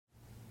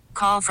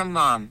Call from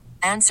mom.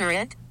 Answer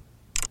it.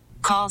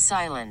 Call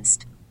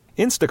silenced.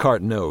 Instacart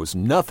knows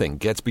nothing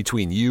gets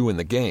between you and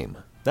the game.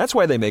 That's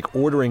why they make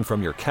ordering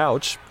from your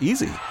couch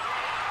easy.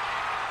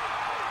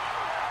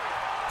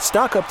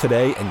 Stock up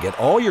today and get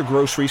all your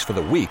groceries for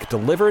the week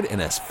delivered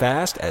in as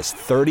fast as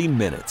 30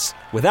 minutes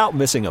without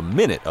missing a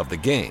minute of the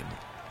game.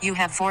 You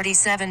have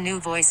 47 new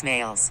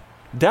voicemails.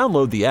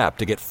 Download the app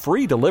to get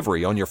free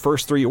delivery on your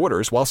first 3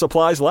 orders while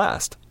supplies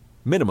last.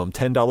 Minimum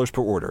 $10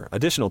 per order.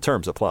 Additional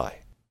terms apply.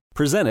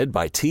 Presented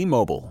by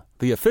T-Mobile,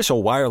 the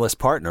official wireless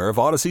partner of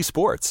Odyssey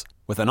Sports.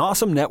 With an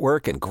awesome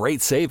network and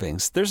great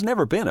savings, there's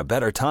never been a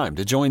better time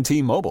to join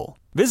T-Mobile.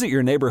 Visit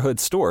your neighborhood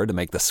store to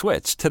make the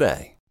switch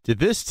today. Did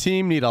this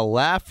team need a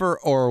laugher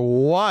or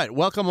what?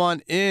 Welcome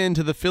on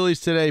into the Phillies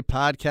Today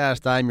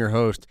podcast. I'm your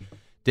host,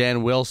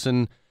 Dan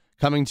Wilson,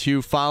 coming to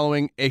you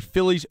following a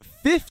Phillies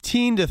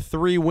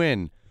 15-3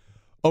 win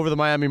over the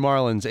Miami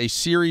Marlins, a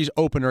series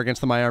opener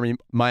against the Miami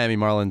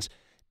Marlins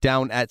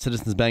down at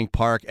Citizens Bank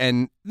Park.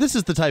 And this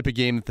is the type of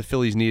game that the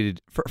Phillies needed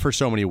for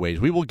so many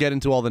ways. We will get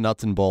into all the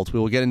nuts and bolts. We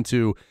will get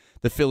into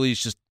the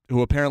Phillies just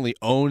who apparently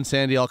own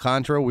Sandy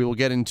Alcantara. We will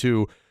get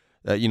into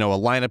a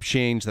lineup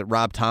change that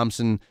Rob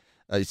Thompson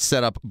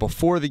set up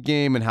before the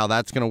game and how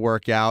that's going to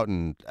work out,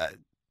 and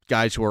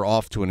guys who are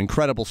off to an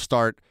incredible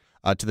start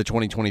to the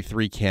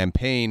 2023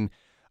 campaign.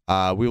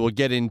 We will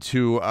get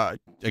into a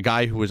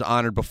guy who was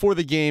honored before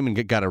the game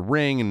and got a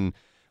ring, and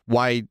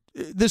why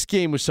this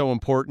game was so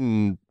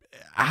important,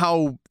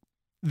 how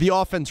the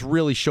offense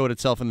really showed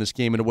itself in this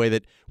game in a way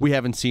that we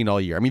haven't seen all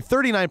year. I mean,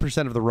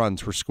 39% of the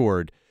runs were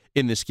scored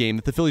in this game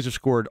that the Phillies have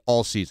scored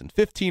all season.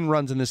 15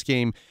 runs in this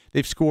game.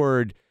 They've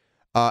scored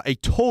a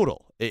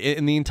total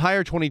in the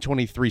entire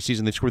 2023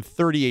 season. They've scored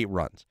 38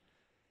 runs,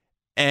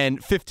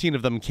 and 15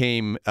 of them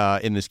came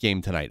in this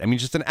game tonight. I mean,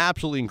 just an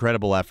absolutely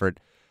incredible effort.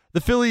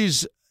 The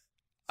Phillies,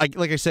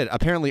 like I said,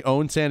 apparently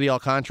own Sandy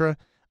Alcantara.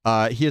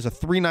 He has a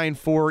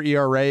 3.94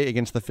 ERA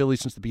against the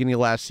Phillies since the beginning of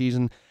last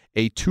season,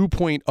 a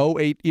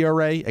 2.08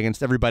 ERA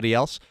against everybody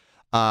else.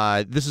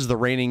 This is the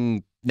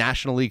reigning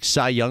National League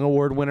Cy Young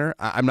Award winner.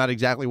 I'm not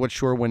exactly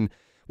sure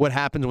what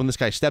happens when this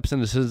guy steps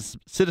into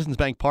Citizens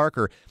Bank Park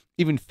or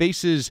even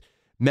faces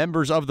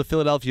members of the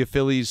Philadelphia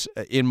Phillies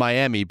in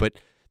Miami, but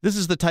this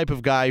is the type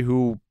of guy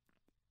who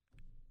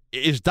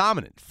is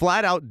dominant,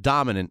 flat out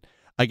dominant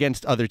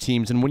against other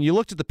teams. And when you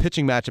looked at the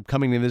pitching matchup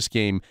coming in this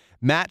game,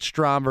 Matt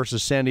Strahm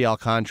versus Sandy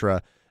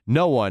Alcantara,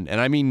 no one,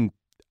 and I mean,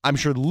 I'm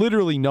sure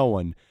literally no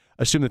one,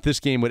 assumed that this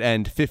game would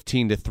end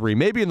 15-3,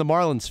 maybe in the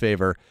Marlins'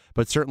 favor,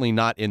 but certainly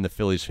not in the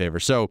Phillies' favor.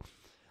 So,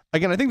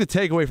 again, I think the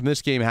takeaway from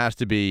this game has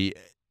to be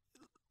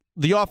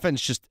the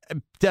offense just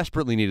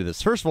desperately needed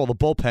this. First of all, the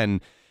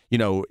bullpen,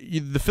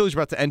 the Phillies are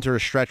about to enter a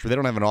stretch where they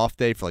don't have an off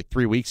day for like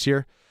 3 weeks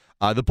here.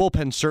 The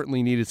bullpen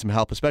certainly needed some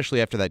help, especially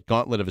after that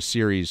gauntlet of a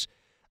series.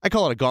 I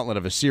call it a gauntlet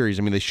of a series.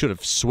 I mean, they should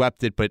have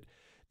swept it, but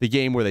the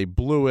game where they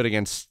blew it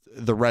against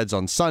the Reds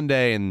on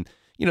Sunday, and,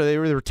 they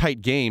were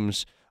tight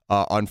games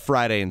on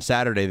Friday and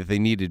Saturday that they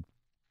needed,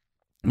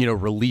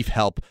 relief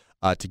help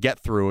to get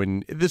through.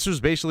 And this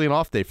was basically an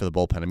off day for the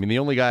bullpen. I mean, the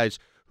only guys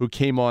who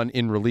came on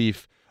in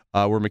relief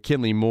were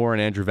McKinley Moore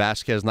and Andrew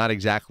Vasquez, not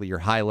exactly your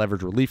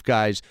high-leverage relief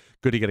guys.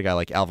 Good to get a guy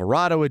like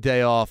Alvarado a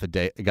day off, a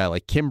guy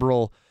like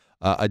Kimbrel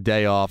a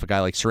day off, a guy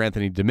like Sir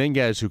Anthony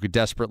Dominguez who could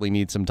desperately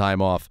need some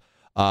time off.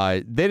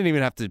 They didn't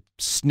even have to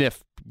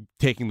sniff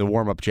taking the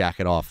warm-up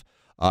jacket off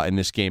in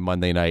this game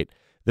Monday night.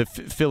 The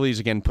Phillies,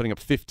 again, putting up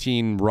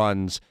 15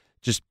 runs,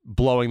 just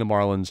blowing the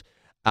Marlins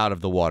out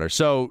of the water.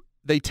 So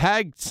they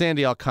tagged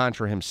Sandy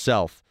Alcantara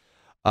himself.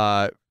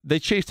 They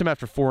chased him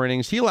after 4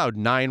 innings. He allowed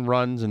 9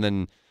 runs, and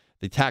then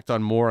they tacked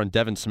on more on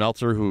Devin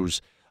Smeltzer,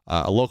 who's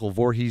a local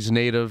Voorhees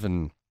native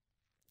and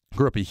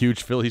grew up a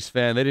huge Phillies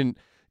fan. They didn't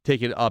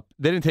take it up.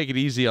 They didn't take it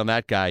easy on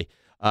that guy.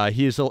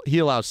 He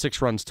allows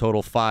 6 runs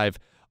total, 5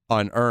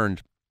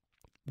 unearned.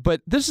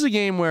 But this is a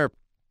game where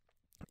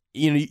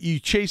you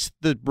chase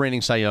the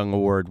reigning Cy Young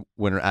Award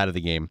winner out of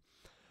the game.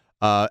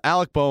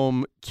 Alec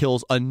Boehm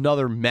kills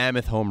another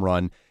mammoth home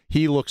run.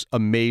 He looks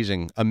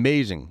amazing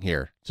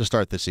here to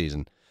start the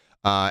season.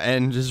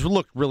 And has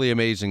looked really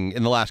amazing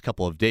in the last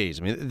couple of days.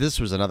 I mean, this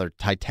was another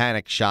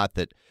titanic shot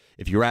that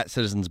if you're at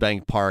Citizens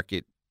Bank Park,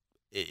 it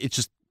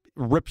just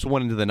rips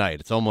one into the night.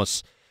 It's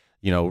almost,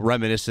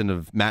 reminiscent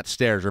of Matt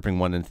Stairs ripping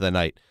one into the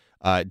night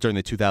during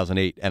the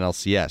 2008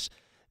 NLCS.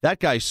 That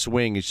guy's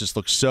swing just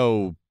looks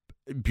so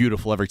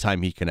beautiful every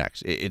time he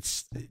connects.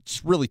 It's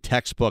really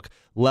textbook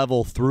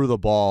level through the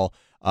ball.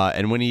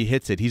 And when he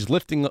hits it, he's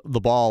lifting the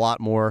ball a lot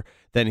more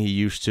than he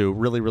used to.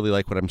 Really, really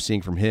like what I'm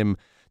seeing from him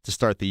to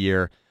start the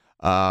year.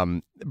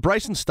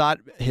 Bryson Stott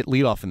hit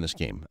leadoff in this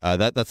game.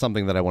 That's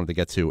something that I wanted to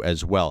get to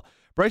as well.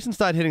 Bryson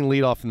Stott hitting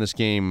leadoff in this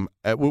game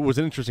was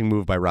an interesting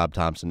move by Rob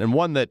Thompson, and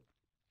one that,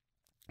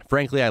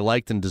 frankly, I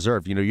liked and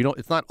deserved.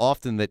 It's not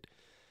often that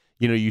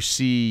you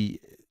see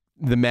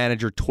the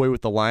manager toy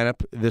with the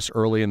lineup this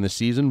early in the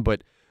season,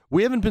 but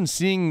we haven't been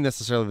seeing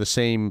necessarily the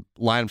same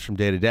lineups from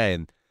day to day,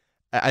 and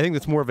I think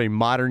that's more of a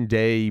modern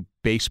day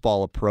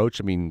baseball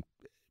approach. I mean,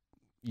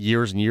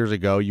 years and years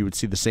ago, you would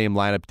see the same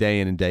lineup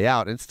day in and day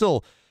out, and it's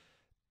still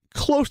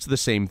close to the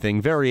same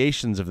thing,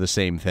 variations of the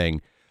same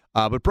thing.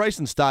 But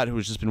Bryson Stott, who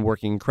has just been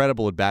working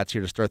incredible at bats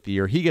here to start the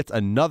year, he gets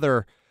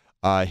another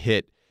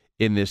hit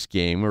in this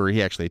game, or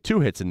he actually had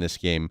 2 hits in this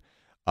game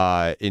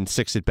in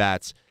 6 at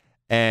bats,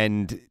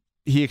 and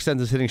he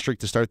extends his hitting streak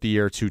to start the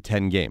year to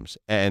 10 games,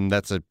 and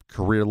that's a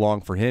career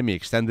long for him. He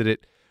extended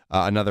it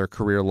another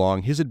career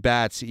long. His at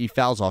bats, he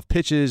fouls off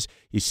pitches,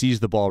 he sees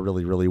the ball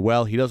really, really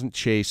well. He doesn't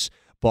chase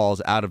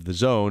balls out of the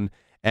zone,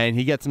 and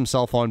he gets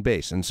himself on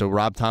base. And so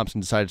Rob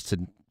Thompson decides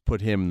to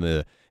put him in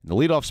the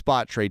leadoff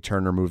spot. Trey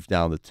Turner moves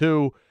down to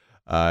 2.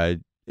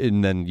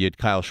 And then you had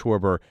Kyle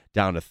Schwarber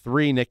down to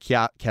 3, Nick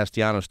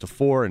Castellanos to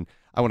 4. And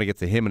I want to get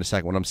to him in a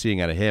second, what I'm seeing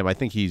out of him. I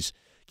think he's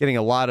getting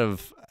a lot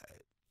of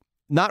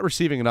not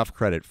receiving enough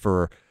credit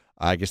for,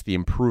 I guess, the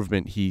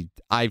improvement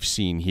I've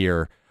seen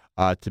here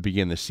to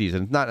begin the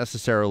season. It's not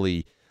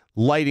necessarily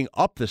lighting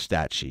up the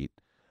stat sheet,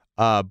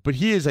 but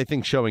he is, I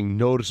think, showing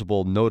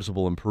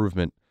noticeable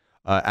improvement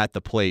at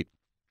the plate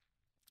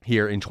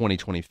here in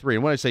 2023.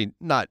 And when I say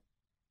not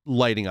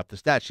lighting up the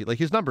stat sheet, like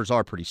his numbers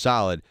are pretty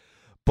solid,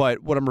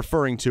 but what I'm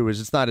referring to is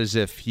it's not as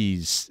if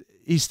he's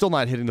still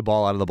not hitting the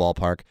ball out of the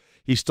ballpark.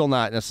 He's still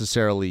not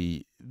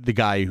necessarily the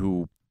guy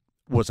who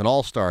was an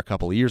all-star a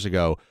couple of years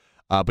ago,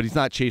 but he's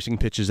not chasing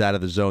pitches out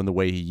of the zone the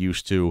way he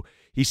used to.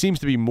 He seems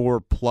to be more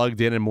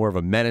plugged in and more of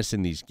a menace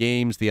in these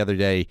games. The other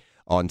day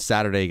on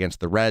Saturday against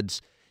the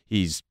Reds,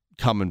 he's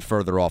coming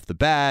further off the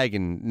bag,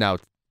 and now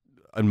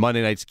on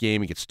Monday night's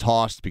game, he gets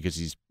tossed because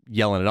he's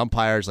yelling at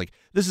umpires. Like,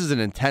 this is an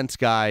intense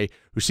guy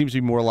who seems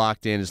to be more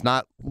locked in, is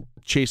not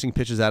chasing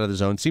pitches out of the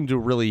zone, seemed to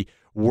really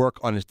work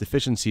on his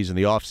deficiencies in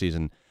the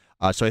offseason.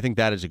 So I think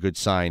that is a good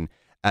sign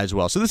as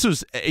well. So this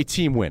was a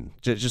team win,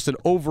 just an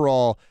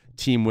overall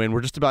team win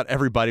where just about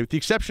everybody, with the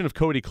exception of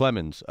Cody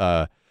Clemens,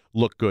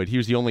 looked good. He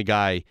was the only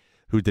guy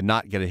who did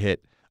not get a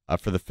hit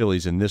for the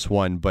Phillies in this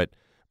one, but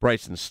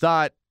Bryson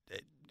Stott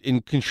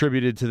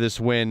contributed to this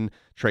win.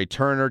 Trey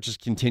Turner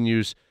just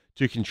continues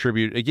to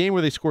contribute. A game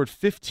where they scored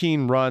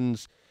 15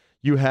 runs.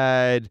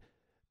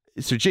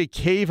 So Jake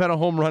Cave had a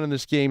home run in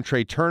this game.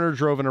 Trey Turner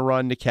drove in a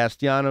run. Nick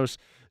Castellanos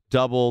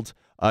doubled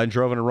and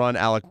drove in a run.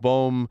 Alec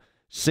Boehm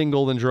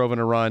singled and drove in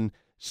a run.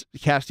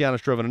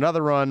 Castellanos drove in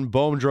another run.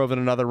 Boehm drove in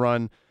another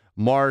run.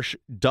 Marsh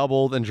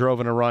doubled and drove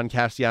in a run.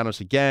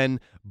 Castellanos again.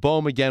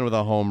 Boehm again with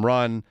a home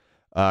run.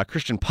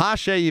 Christian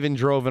Pache even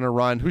drove in a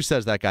run. Who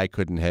says that guy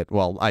couldn't hit?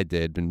 Well, I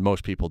did, and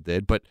most people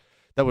did, but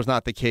that was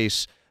not the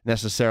case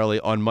necessarily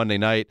on Monday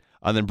night.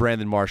 And then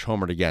Brandon Marsh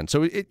homered again.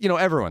 So,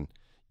 everyone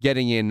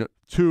getting in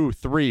 2,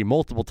 3,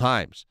 multiple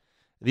times.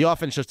 The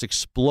offense just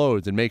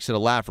explodes and makes it a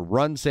laugh.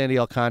 Run Sandy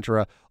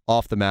Alcantara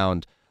off the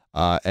mound,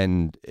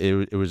 and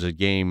it was a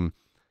game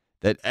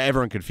that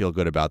everyone could feel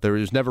good about. There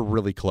was never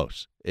really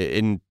close.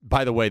 And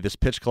by the way, this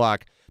pitch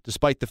clock,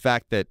 despite the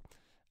fact that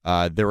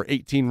there were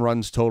 18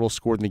 runs total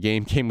scored in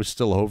the game was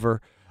still over,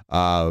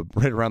 right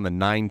around the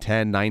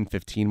 9:10,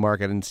 9:15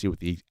 mark. I didn't see what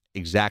the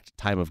exact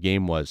time of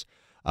game was.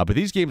 But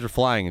these games are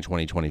flying in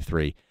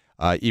 2023,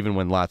 even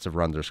when lots of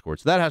runs are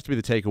scored. So that has to be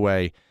the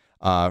takeaway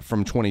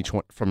from Phillies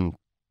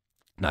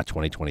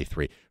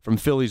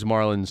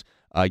Marlins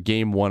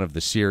game 1 of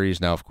the series.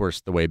 Now, of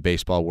course, the way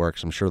baseball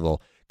works, I'm sure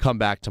they'll come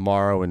back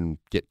tomorrow and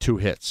get 2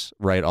 hits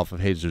right off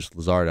of Jesus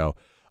Luzardo.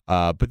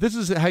 But this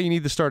is how you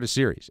need to start a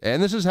series.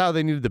 And this is how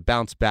they needed to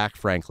bounce back,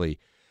 frankly,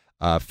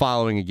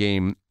 following a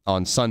game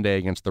on Sunday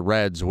against the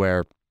Reds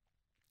where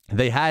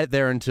they had it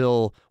there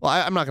until, well,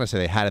 I'm not going to say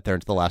they had it there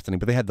until the last inning,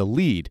 but they had the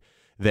lead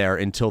there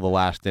until the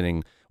last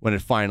inning when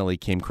it finally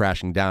came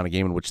crashing down, a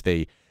game in which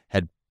they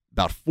had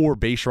about 4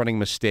 base running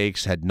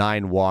mistakes, had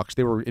 9 walks.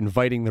 They were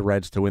inviting the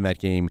Reds to win that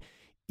game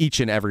each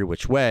and every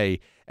which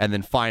way, and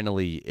then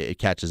finally it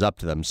catches up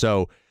to them.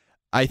 So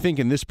I think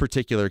in this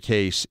particular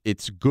case,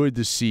 it's good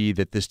to see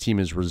that this team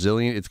is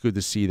resilient. It's good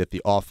to see that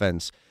the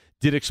offense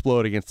did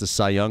explode against the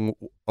Cy Young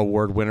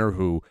Award winner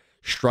who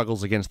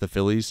struggles against the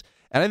Phillies.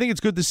 And I think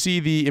it's good to see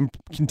the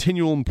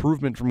continual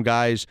improvement from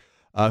guys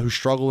who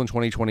struggle in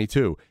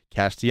 2022.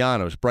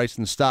 Castellanos,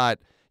 Bryson Stott,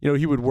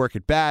 he would work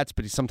at bats,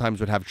 but he sometimes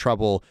would have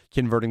trouble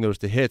converting those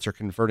to hits or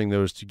converting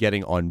those to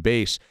getting on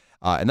base.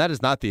 And that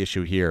is not the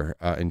issue here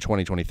in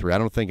 2023. I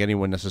don't think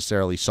anyone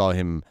necessarily saw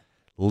him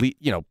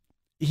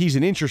he's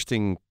an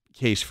interesting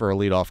case for a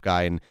leadoff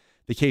guy, and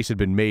the case had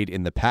been made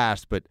in the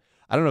past, but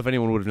I don't know if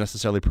anyone would have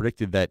necessarily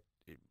predicted that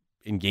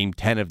in Game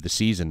 10 of the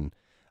season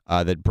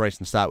that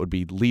Bryson Stott would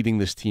be leading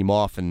this team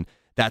off, and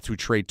that's who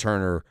Trey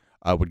Turner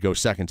would go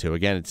second to.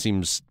 Again, it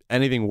seems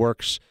anything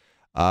works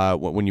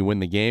when you win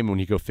the game. When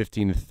you go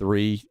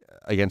 15-3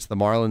 against the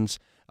Marlins,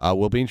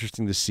 will be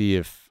interesting to see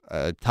if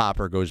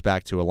Topper goes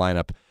back to a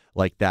lineup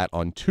like that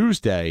on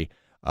Tuesday.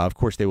 Of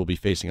course, they will be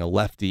facing a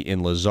lefty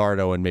in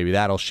Luzardo, and maybe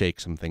that'll shake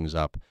some things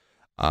up.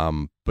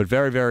 But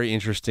very, very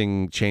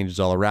interesting changes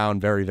all around.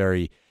 Very,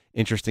 very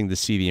interesting to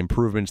see the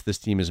improvements this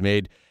team has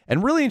made.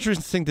 And really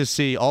interesting to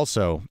see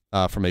also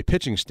from a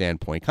pitching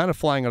standpoint, kind of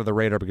flying under the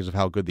radar because of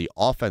how good the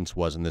offense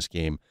was in this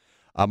game.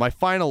 My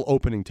final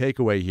opening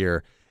takeaway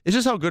here is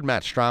just how good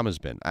Matt Strahm has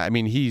been. I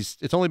mean,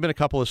 it's only been a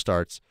couple of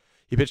starts.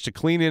 He pitched a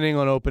clean inning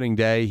on opening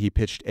day. He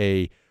pitched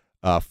a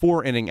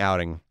 4-inning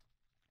outing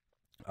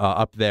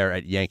up there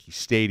at Yankee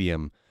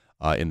Stadium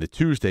in the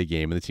Tuesday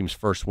game, and the team's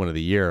first win of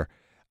the year.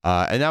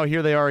 And now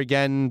here they are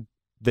again.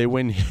 They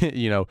win,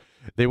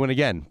 they win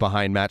again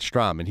behind Matt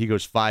Strahm, and he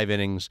goes 5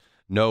 innings,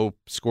 no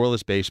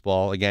scoreless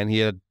baseball. Again, he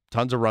had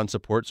tons of run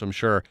support, so I'm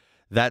sure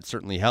that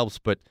certainly helps.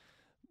 But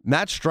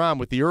Matt Strahm,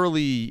 with the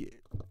early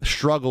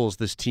struggles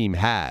this team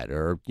had,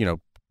 or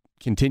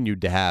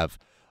continued to have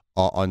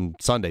on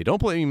Sunday, don't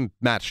blame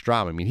Matt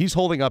Strahm. I mean, he's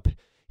holding up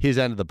his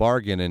end of the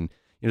bargain, and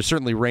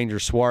certainly Ranger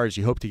Suarez,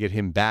 you hope to get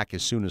him back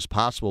as soon as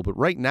possible. But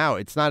right now,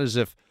 it's not as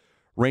if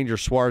Ranger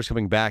Suarez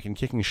coming back and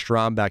kicking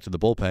Strahm back to the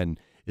bullpen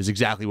is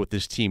exactly what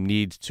this team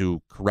needs to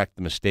correct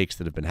the mistakes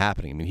that have been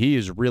happening. I mean, he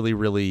is really,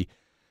 really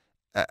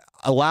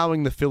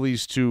allowing the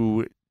Phillies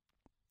to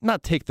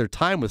not take their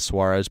time with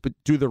Suarez, but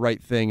do the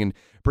right thing and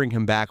bring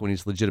him back when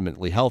he's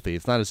legitimately healthy.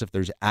 It's not as if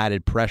there's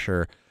added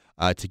pressure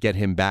to get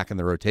him back in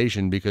the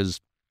rotation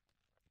because,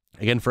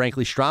 again,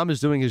 frankly, Strahm is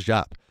doing his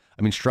job.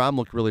 I mean, Strahm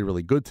looked really,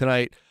 really good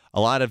tonight. A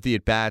lot of the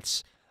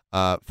at-bats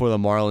for the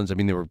Marlins, I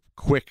mean, they were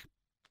quick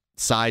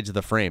sides of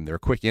the frame. They were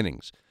quick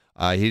innings.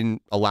 He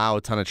didn't allow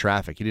a ton of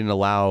traffic. He didn't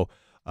allow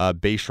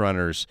base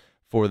runners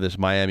for this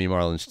Miami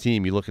Marlins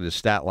team. You look at his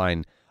stat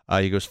line.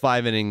 He goes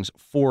 5 innings,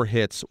 4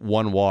 hits,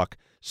 1 walk,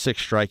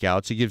 6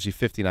 strikeouts. He gives you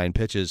 59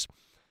 pitches.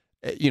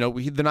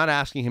 They're not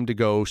asking him to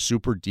go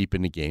super deep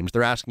into games.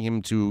 They're asking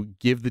him to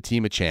give the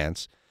team a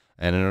chance.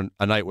 And in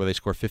a night where they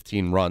score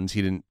 15 runs,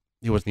 he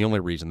wasn't the only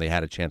reason they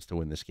had a chance to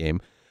win this game.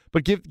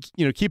 But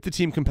keep the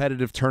team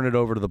competitive, turn it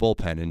over to the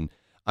bullpen. And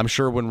I'm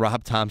sure when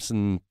Rob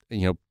Thompson,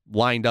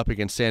 lined up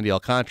against Sandy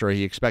Alcantara,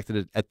 he expected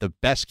it at the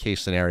best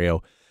case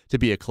scenario to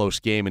be a close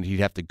game, and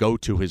he'd have to go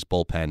to his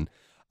bullpen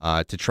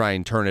to try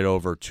and turn it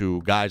over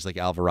to guys like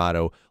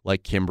Alvarado,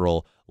 like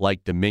Kimbrel,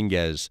 like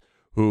Dominguez,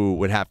 who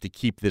would have to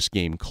keep this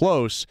game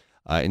close.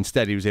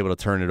 Instead, he was able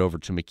to turn it over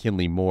to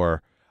McKinley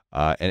Moore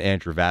and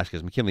Andrew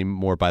Vasquez. McKinley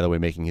Moore, by the way,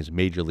 making his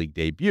major league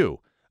debut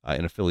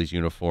in a Phillies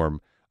uniform,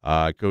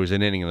 goes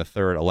an inning in the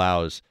third,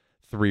 allows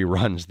 3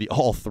 runs,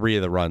 all 3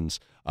 of the runs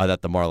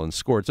that the Marlins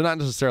scored. So not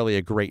necessarily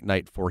a great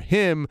night for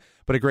him,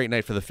 but a great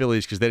night for the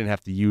Phillies because they didn't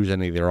have to use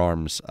any of their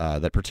arms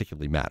that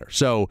particularly matter.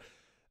 So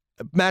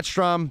Matt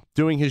Strahm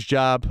doing his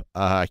job.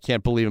 I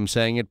can't believe I'm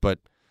saying it, but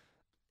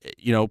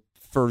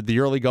for the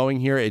early going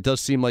here, it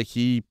does seem like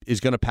he is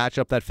going to patch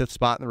up that 5th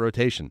spot in the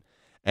rotation.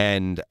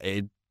 And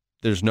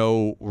there's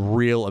no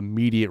real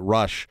immediate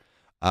rush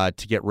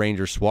to get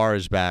Ranger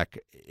Suarez back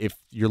if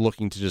you're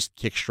looking to just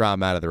kick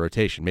Strahm out of the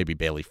rotation. Maybe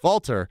Bailey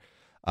Falter,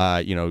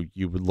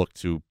 you would look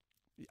to.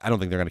 I don't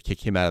think they're going to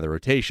kick him out of the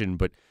rotation,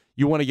 but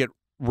you want to get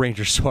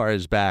Ranger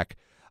Suarez back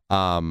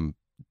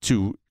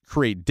to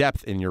create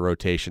depth in your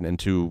rotation and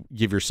to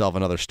give yourself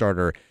another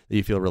starter that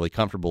you feel really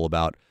comfortable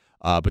about.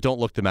 But don't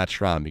look to Matt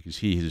Strahm because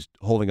he is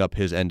holding up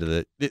his end of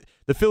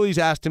the Phillies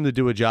asked him to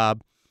do a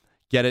job,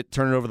 get it,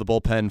 turn it over the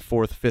bullpen,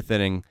 4th, 5th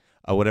inning,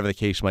 whatever the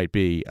case might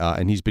be,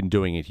 and he's been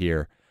doing it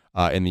here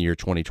in the year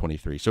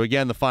 2023. So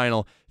again, the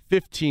final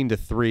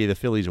 15-3, the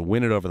Phillies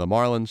win it over the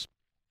Marlins.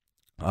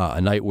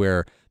 A night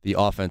where the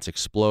offense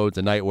explodes,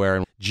 a night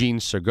where Gene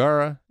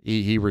Segura,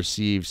 he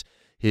receives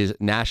his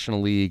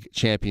National League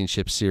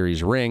Championship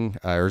Series ring,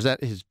 or is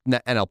that his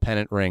NL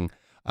pennant ring,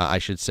 I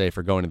should say,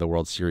 for going to the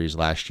World Series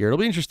last year. It'll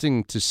be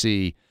interesting to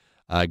see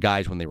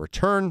guys when they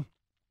return,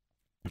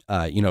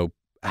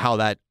 how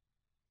that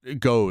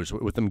goes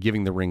with them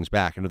giving the rings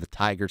back. I know the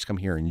Tigers come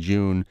here in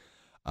June,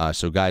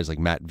 so guys like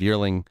Matt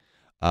Vierling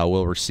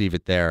will receive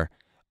it there.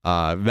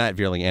 Matt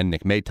Vierling and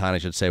Nick Maton, I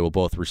should say, will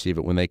both receive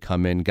it when they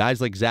come in. Guys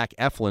like Zach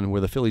Eflin,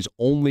 where the Phillies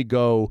only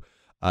go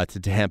to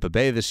Tampa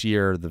Bay this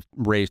year. The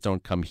Rays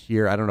don't come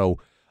here. I don't know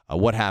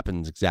what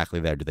happens exactly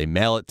there. Do they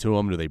mail it to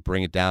him? Do they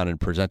bring it down and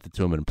present it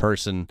to him in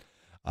person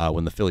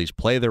when the Phillies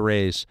play the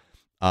Rays?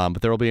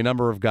 But there will be a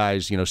number of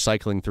guys,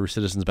 cycling through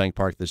Citizens Bank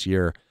Park this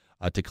year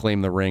to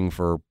claim the ring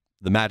for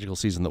the magical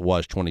season that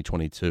was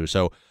 2022.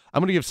 So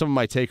I'm going to give some of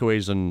my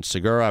takeaways on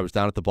Segura. I was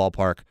down at the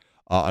ballpark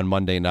on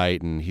Monday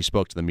night, and he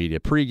spoke to the media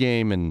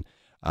pregame, and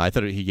I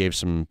thought he gave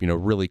some,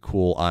 really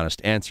cool,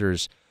 honest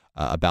answers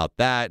about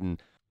that, and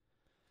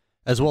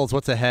as well as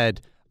what's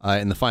ahead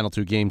in the final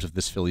 2 games of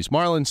this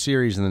Phillies-Marlins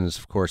series, and then,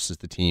 of course, as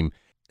the team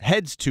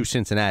heads to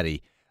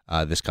Cincinnati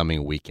this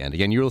coming weekend.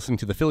 Again, you're listening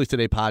to the Phillies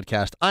Today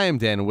podcast. I am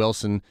Dan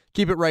Wilson.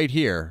 Keep it right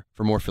here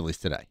for more Phillies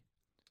Today.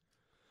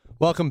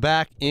 Welcome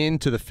back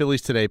into the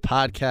Phillies Today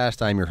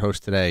podcast. I'm your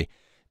host today,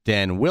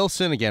 Dan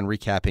Wilson. Again,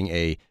 recapping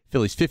a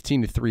Phillies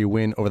 15-3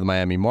 win over the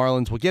Miami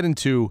Marlins. We'll get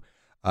into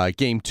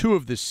Game 2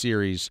 of this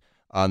series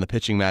on the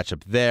pitching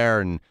matchup there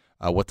and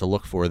what to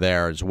look for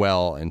there as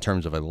well in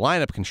terms of a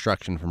lineup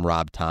construction from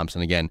Rob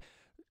Thompson. Again,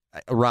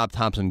 Rob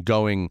Thompson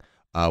going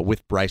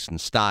with Bryson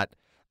Stott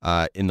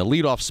in the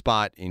leadoff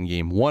spot in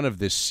Game 1 of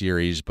this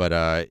series,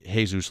 but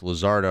Jesus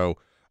Luzardo,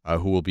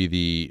 who will be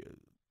the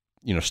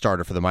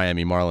starter for the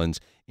Miami Marlins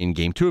in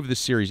Game 2 of this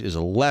series, is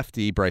a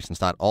lefty. Bryson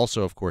Stott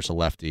also, of course, a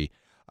lefty.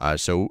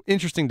 So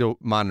interesting to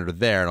monitor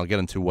there, and I'll get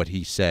into what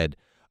he said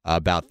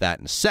about that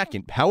in a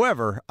second.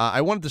 However, I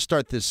wanted to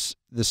start this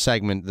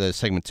segment, the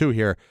segment 2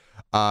 here,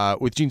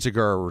 with Gene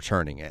Segura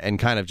returning, and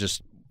kind of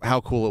just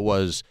how cool it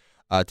was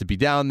to be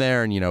down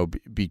there and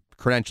be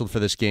credentialed for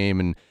this game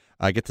and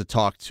get to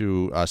talk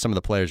to some of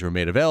the players who were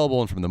made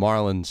available. And from the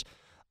Marlins,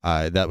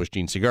 that was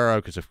Gene Segura,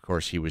 because of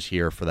course he was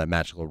here for that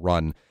magical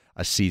run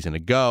a season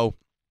ago.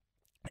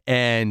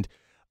 And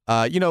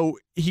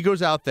he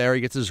goes out there,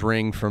 he gets his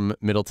ring from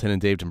Middleton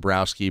and Dave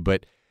Dombrowski,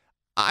 but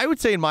I would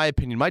say, in my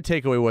opinion, my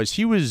takeaway was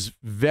he was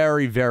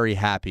very, very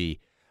happy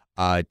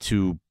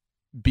to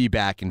be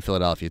back in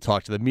Philadelphia,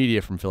 talk to the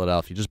media from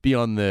Philadelphia, just be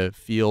on the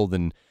field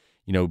and,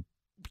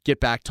 get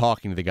back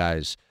talking to the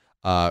guys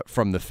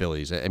from the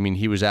Phillies. I mean,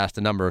 he was asked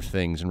a number of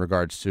things in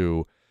regards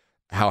to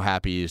how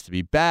happy he is to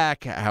be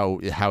back, how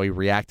he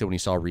reacted when he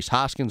saw Rhys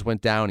Hoskins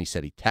went down. He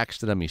said he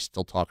texted him. He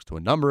still talks to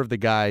a number of the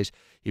guys.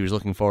 He was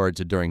looking forward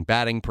to during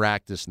batting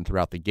practice and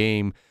throughout the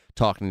game,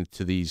 talking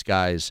to these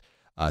guys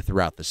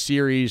throughout the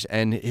series.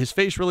 And his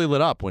face really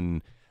lit up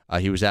when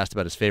he was asked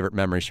about his favorite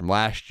memories from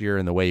last year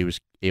and the way he was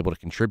able to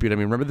contribute. I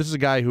mean, remember, this is a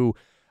guy who,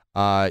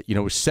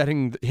 was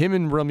setting, him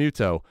and Real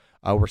Muto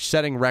were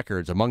setting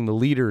records among the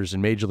leaders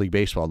in Major League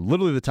Baseball,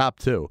 literally the top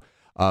two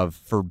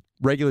for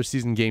regular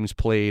season games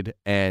played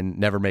and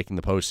never making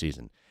the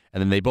postseason.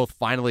 And then they both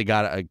finally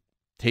got a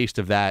taste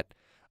of that,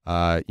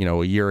 a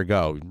year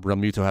ago. Real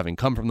Muto having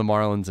come from the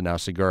Marlins, and now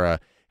Segura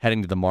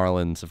heading to the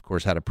Marlins. Of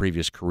course, had a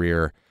previous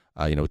career,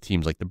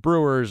 teams like the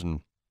Brewers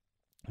and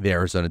the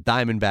Arizona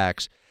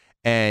Diamondbacks.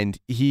 And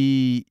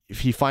he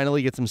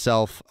finally gets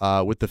himself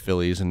with the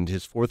Phillies in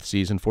his fourth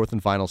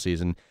and final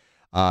season.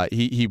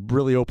 He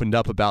really opened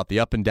up about the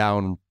up and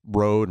down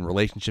road and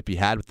relationship he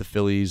had with the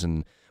Phillies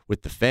and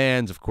with the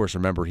fans. Of course,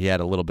 remember, he had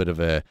a little bit of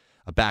a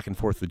back and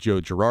forth with Joe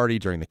Girardi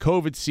during the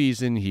COVID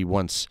season. He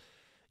once,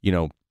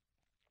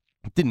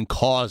 didn't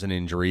cause an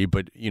injury,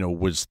 but,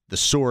 was the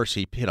source.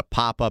 He hit a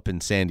pop-up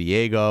in San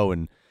Diego,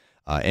 and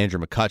Andrew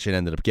McCutchen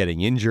ended up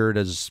getting injured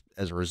as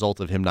a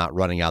result of him not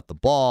running out the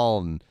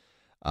ball. And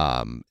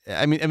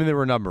I mean, there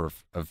were a number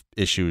of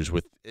issues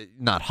with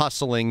not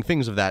hustling,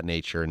 things of that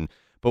nature.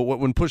 But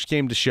when push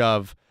came to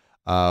shove,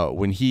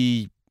 when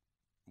he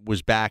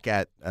was back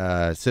at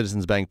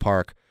Citizens Bank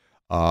Park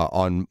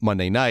on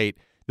Monday night,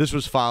 this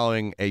was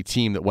following a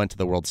team that went to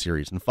the World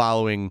Series and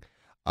following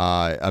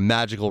a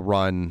magical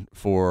run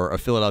for a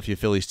Philadelphia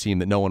Phillies team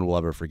that no one will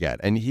ever forget.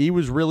 And he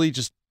was really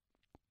just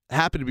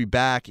happy to be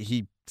back.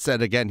 He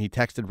said, again, he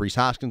texted Rhys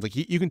Hoskins.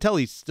 You can tell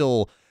he's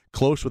still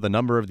close with a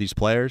number of these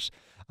players.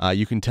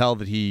 You can tell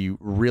that he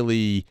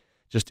really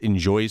just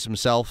enjoys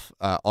himself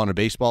on a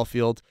baseball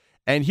field.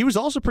 And he was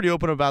also pretty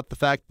open about the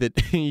fact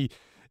that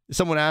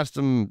someone asked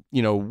him,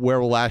 where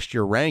will last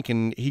year rank?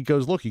 And he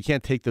goes, look, you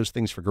can't take those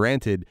things for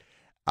granted.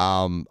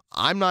 I'm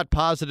not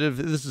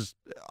positive,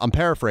 I'm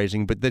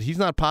paraphrasing, but that he's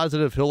not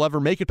positive he'll ever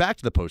make it back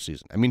to the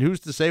postseason. I mean, who's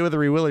to say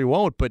whether he will or he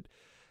won't? But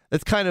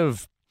that's kind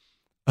of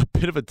a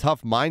bit of a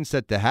tough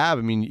mindset to have.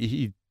 I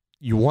mean,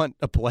 you want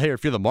a player,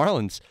 if you're the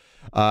Marlins,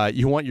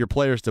 you want your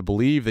players to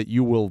believe that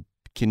you will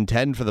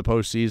contend for the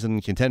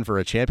postseason, contend for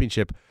a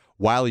championship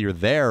while you're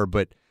there.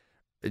 But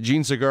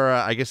Gene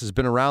Segura, I guess, has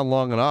been around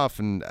long enough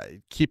and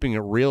keeping it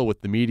real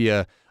with the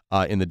media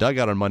in the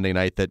dugout on Monday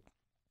night that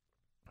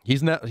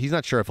he's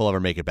not sure if he'll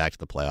ever make it back to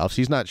the playoffs.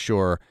 He's not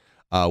sure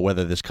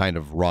whether this kind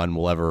of run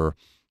will ever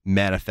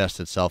manifest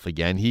itself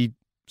again. He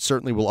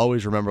certainly will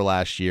always remember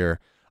last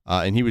year,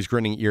 and he was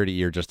grinning ear to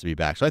ear just to be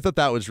back. So I thought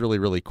that was really,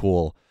 really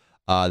cool.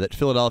 That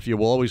Philadelphia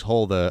will always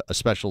hold a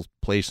special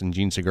place in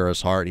Gene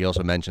Segura's heart. He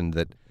also mentioned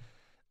that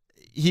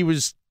he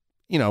was,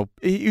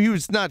 he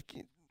was not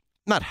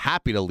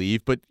happy to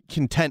leave, but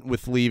content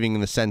with leaving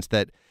in the sense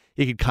that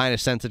he could kind of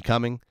sense it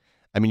coming.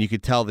 I mean, you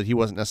could tell that he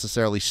wasn't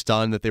necessarily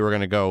stunned that they were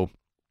going to go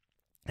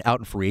out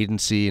in free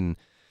agency and,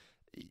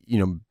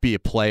 be a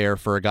player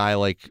for a guy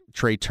like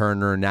Trey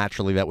Turner.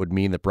 Naturally, that would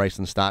mean that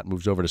Bryson Stott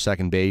moves over to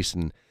second base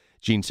and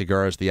Gene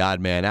Segura is the odd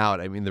man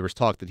out. I mean, there was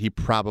talk that he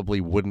probably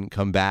wouldn't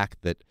come back,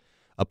 that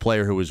a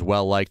player who was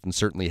well-liked and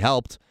certainly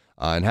helped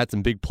and had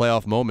some big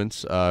playoff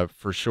moments,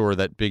 for sure.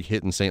 That big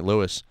hit in St.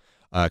 Louis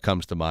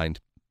comes to mind.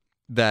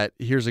 That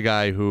here's a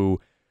guy who,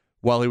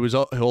 while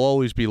he'll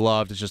always be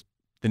loved, it's just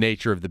the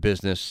nature of the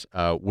business,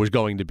 was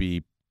going to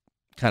be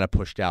kind of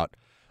pushed out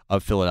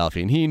of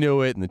Philadelphia. And he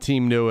knew it, and the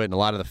team knew it, and a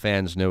lot of the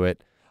fans knew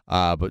it.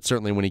 But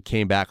certainly when he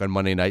came back on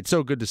Monday night,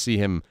 so good to see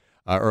him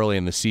early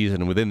in the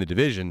season and within the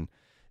division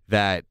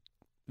that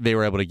they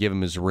were able to give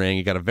him his ring.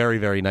 He got a very,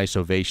 very nice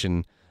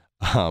ovation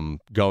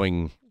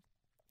going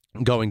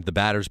to the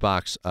batter's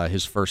box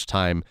his first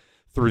time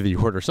through the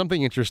order.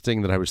 Something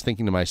interesting that I was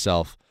thinking to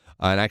myself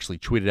and actually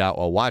tweeted out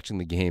while watching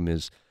the game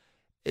is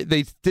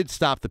they did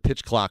stop the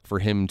pitch clock for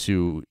him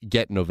to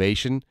get an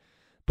ovation.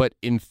 But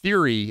in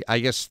theory, I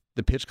guess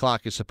the pitch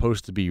clock is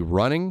supposed to be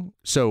running.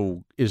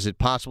 So is it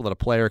possible that a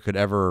player could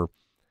ever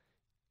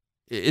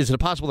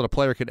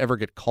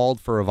get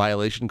called for a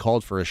violation,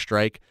 called for a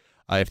strike,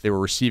 if they were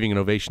receiving an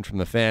ovation from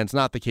the fans?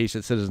 Not the case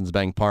at Citizens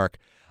Bank Park.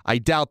 I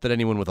doubt that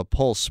anyone with a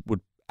pulse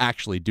would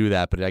actually do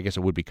that, but I guess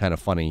it would be kind of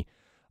funny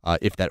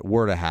if that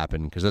were to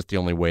happen, because that's the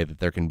only way that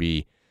there can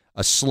be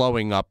a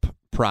slowing up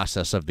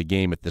process of the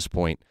game at this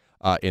point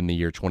in the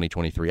year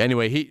 2023.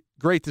 Anyway,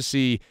 great to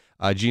see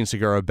Gene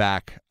Segura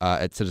back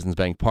at Citizens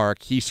Bank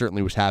Park. He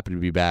certainly was happy to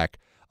be back.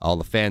 All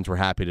the fans were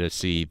happy to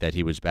see that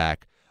he was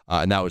back,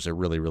 and that was a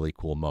really, really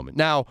cool moment.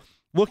 Now,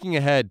 looking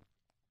ahead,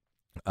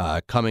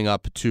 coming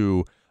up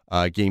to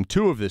Game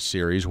 2 of this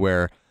series,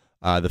 where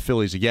the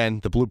Phillies, again,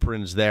 the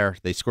blueprint is there.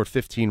 They scored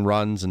 15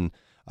 runs, and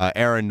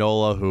Aaron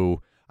Nola,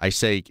 who I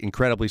say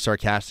incredibly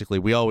sarcastically,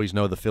 we always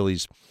know the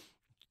Phillies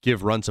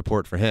give run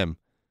support for him.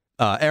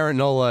 Aaron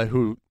Nola,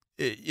 who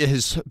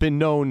has been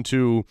known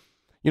to,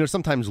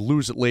 sometimes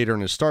lose it later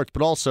in his starts,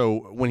 but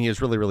also when he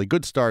has really, really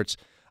good starts,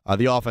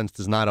 the offense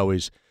does not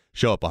always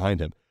show up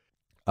behind him.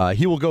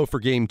 He will go for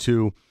Game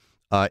 2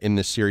 in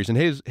this series. And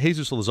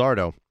Jesus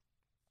Luzardo,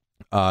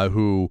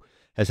 who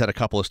has had a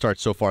couple of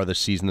starts so far this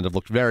season that have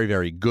looked very,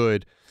 very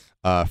good.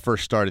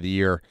 First start of the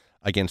year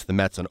against the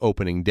Mets on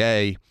opening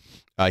day.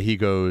 He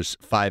goes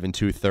 5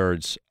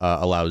 2/3,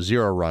 allows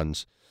 0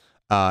 runs.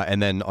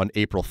 And then on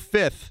April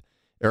 5th,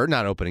 or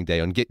not opening day,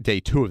 on day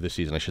 2 of the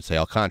season, I should say,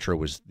 Alcantara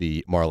was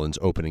the Marlins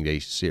opening day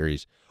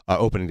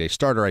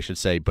starter, I should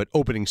say, but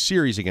opening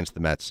series against the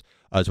Mets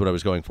is what I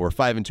was going for.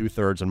 5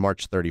 2/3 on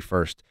March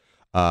 31st.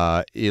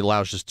 He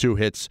allows just 2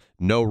 hits,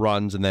 no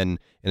runs, and then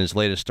in his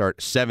latest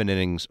start, 7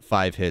 innings,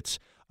 5 hits,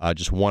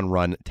 just 1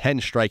 run,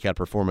 10 strikeout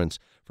performance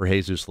for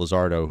Jesus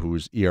Luzardo,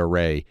 whose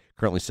ERA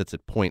currently sits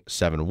at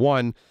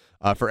 .71.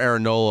 For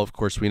Aaron Nola, of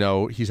course, we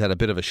know he's had a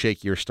bit of a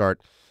shakier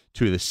start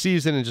to the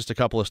season in just a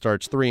couple of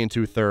starts, 3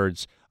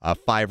 2/3,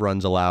 5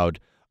 runs allowed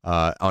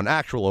on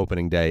actual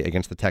opening day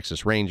against the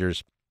Texas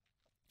Rangers.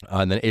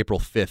 And then April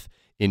 5th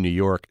in New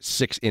York,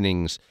 6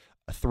 innings,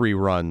 3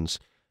 runs.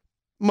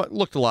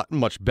 Looked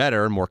much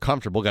better and more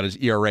comfortable. Got his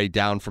ERA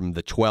down from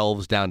the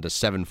 12s down to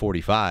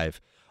 7.45,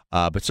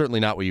 but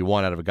certainly not what you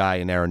want out of a guy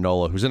in Aaron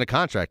Nola who's in a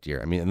contract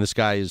year. I mean, and this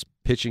guy is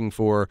pitching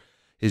for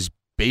his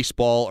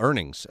baseball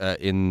earnings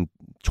in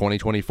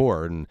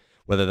 2024, and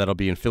whether that'll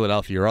be in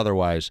Philadelphia or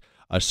otherwise,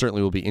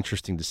 certainly will be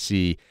interesting to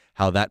see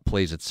how that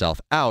plays itself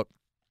out.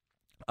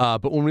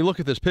 But when we look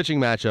at this pitching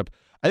matchup,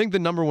 I think the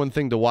number one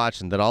thing to watch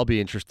and that I'll be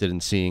interested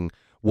in seeing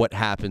what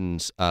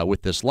happens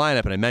with this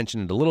lineup, and I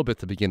mentioned it a little bit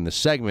to begin the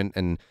segment,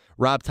 and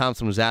Rob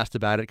Thompson was asked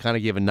about it, kind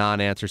of gave a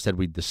non-answer, said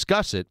we'd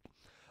discuss it,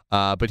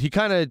 but he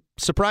kind of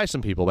surprised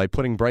some people by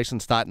putting Bryson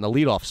Stott in the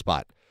leadoff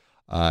spot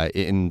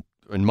in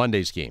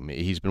Monday's game.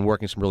 He's been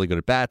working some really good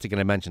at-bats. Again,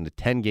 I mentioned the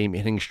 10-game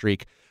hitting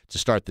streak to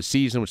start the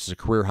season, which is a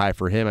career high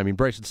for him. I mean,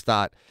 Bryson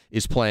Stott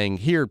is playing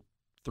here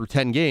through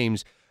 10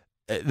 games,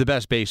 the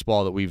best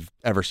baseball that we've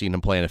ever seen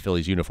him play in a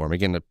Phillies uniform.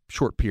 Again, a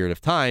short period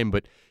of time,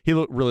 but he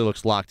really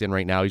looks locked in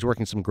right now. He's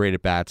working some great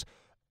at-bats.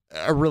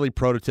 A really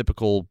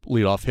prototypical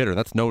leadoff hitter.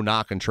 That's no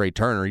knock on Trey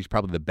Turner. He's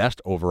probably the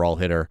best overall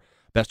hitter,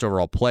 best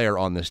overall player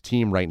on this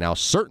team right now,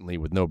 certainly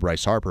with no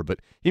Bryce Harper, but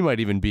he might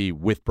even be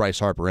with Bryce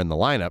Harper in the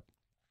lineup.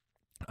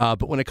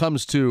 But when it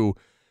comes to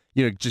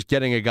just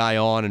getting a guy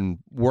on and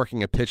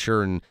working a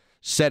pitcher and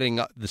setting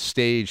up the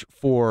stage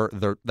for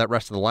that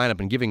rest of the lineup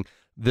and giving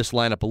this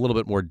lineup a little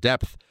bit more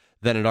depth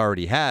than it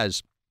already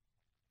has,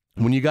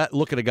 when you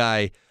look at a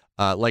guy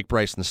like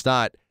Bryson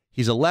Stott,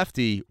 he's a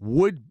lefty.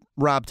 Would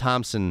Rob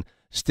Thompson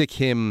stick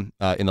him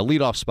in the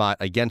leadoff spot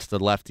against the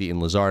lefty in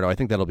Luzardo? I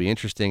think that'll be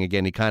interesting.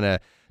 Again, he kind of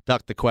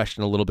ducked the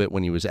question a little bit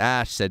when he was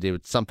asked, said it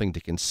was something to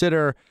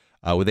consider.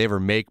 Would they ever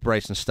make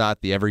Bryson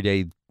Stott the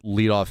everyday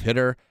leadoff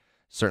hitter?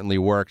 Certainly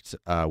worked.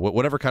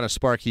 Whatever kind of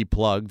spark he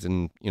plugged,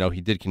 and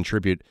he did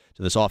contribute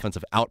to this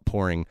offensive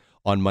outpouring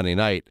on Monday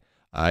night.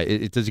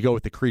 Does he go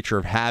with the creature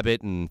of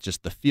habit and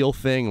just the feel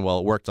thing? Well,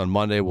 it worked on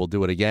Monday. We'll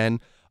do it again.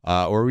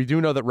 Or we do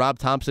know that Rob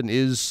Thompson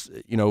is,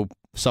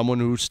 someone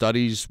who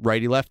studies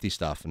righty-lefty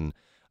stuff and,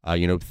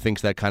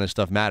 thinks that kind of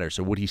stuff matters.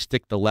 So would he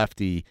stick the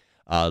lefty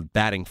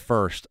batting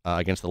first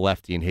against the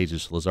lefty in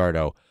Jesus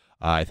Luzardo?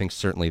 I think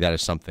certainly that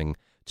is something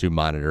to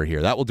monitor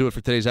here. That will do it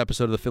for today's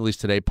episode of the Phillies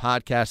Today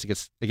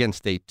podcast. Again,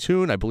 stay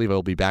tuned. I believe I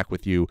will be back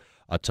with you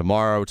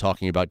tomorrow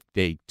talking about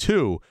Game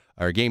 2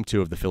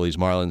 of the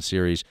Phillies-Marlins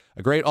series.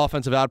 A great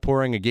offensive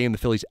outpouring, a game the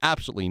Phillies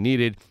absolutely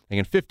needed.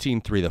 Again,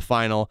 15-3 the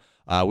final.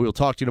 We will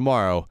talk to you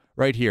tomorrow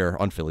right here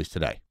on Phillies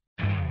Today.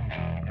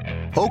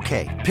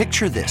 Okay,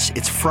 picture this.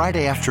 It's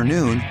Friday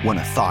afternoon when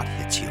a thought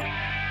hits you.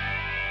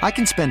 I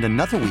can spend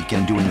another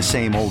weekend doing the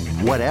same old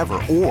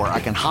whatever, or I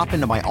can hop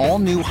into my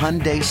all-new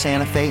Hyundai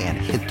Santa Fe and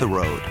hit the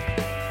road.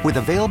 With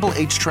available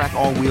H-Track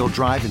all-wheel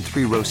drive and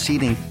 3-row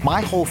seating,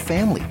 my whole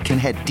family can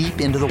head deep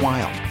into the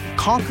wild.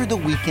 Conquer the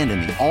weekend in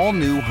the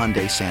all-new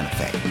Hyundai Santa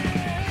Fe.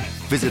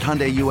 Visit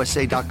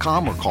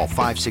HyundaiUSA.com or call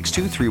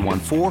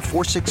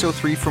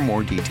 562-314-4603 for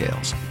more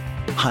details.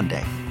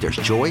 Hyundai, there's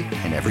joy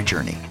in every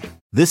journey.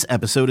 This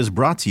episode is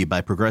brought to you by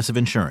Progressive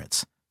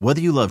Insurance.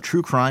 Whether you love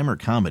true crime or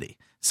comedy,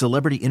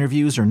 celebrity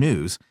interviews or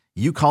news,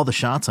 you call the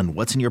shots on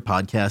what's in your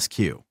podcast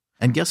queue.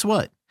 And guess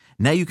what?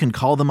 Now you can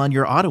call them on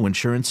your auto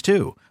insurance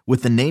too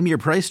with the Name Your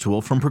Price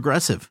tool from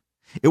Progressive.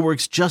 It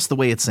works just the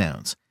way it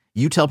sounds.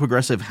 You tell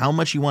Progressive how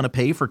much you want to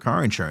pay for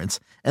car insurance,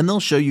 and they'll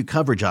show you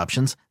coverage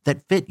options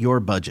that fit your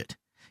budget.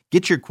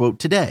 Get your quote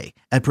today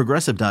at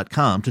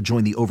Progressive.com to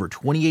join the over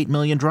 28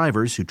 million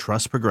drivers who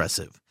trust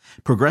Progressive.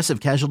 Progressive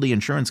Casualty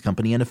Insurance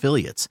Company and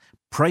Affiliates.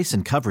 Price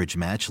and coverage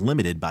match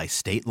limited by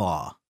state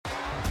law.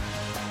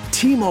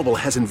 T-Mobile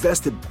has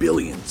invested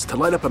billions to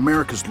light up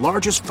America's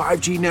largest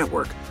 5G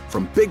network,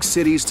 from big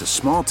cities to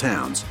small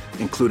towns,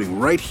 including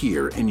right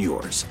here in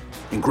yours.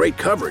 And great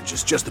coverage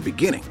is just the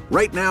beginning.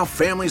 Right now,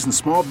 families and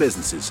small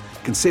businesses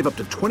can save up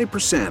to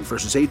 20%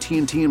 versus AT&T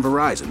and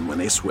Verizon when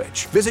they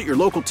switch. Visit your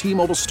local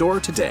T-Mobile store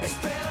today.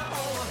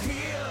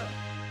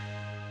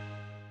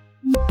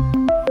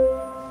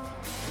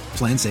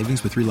 Plan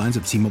savings with 3 lines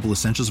of T-Mobile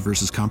Essentials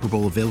versus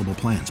comparable available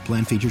plans.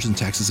 Plan features and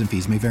taxes and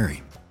fees may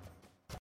vary.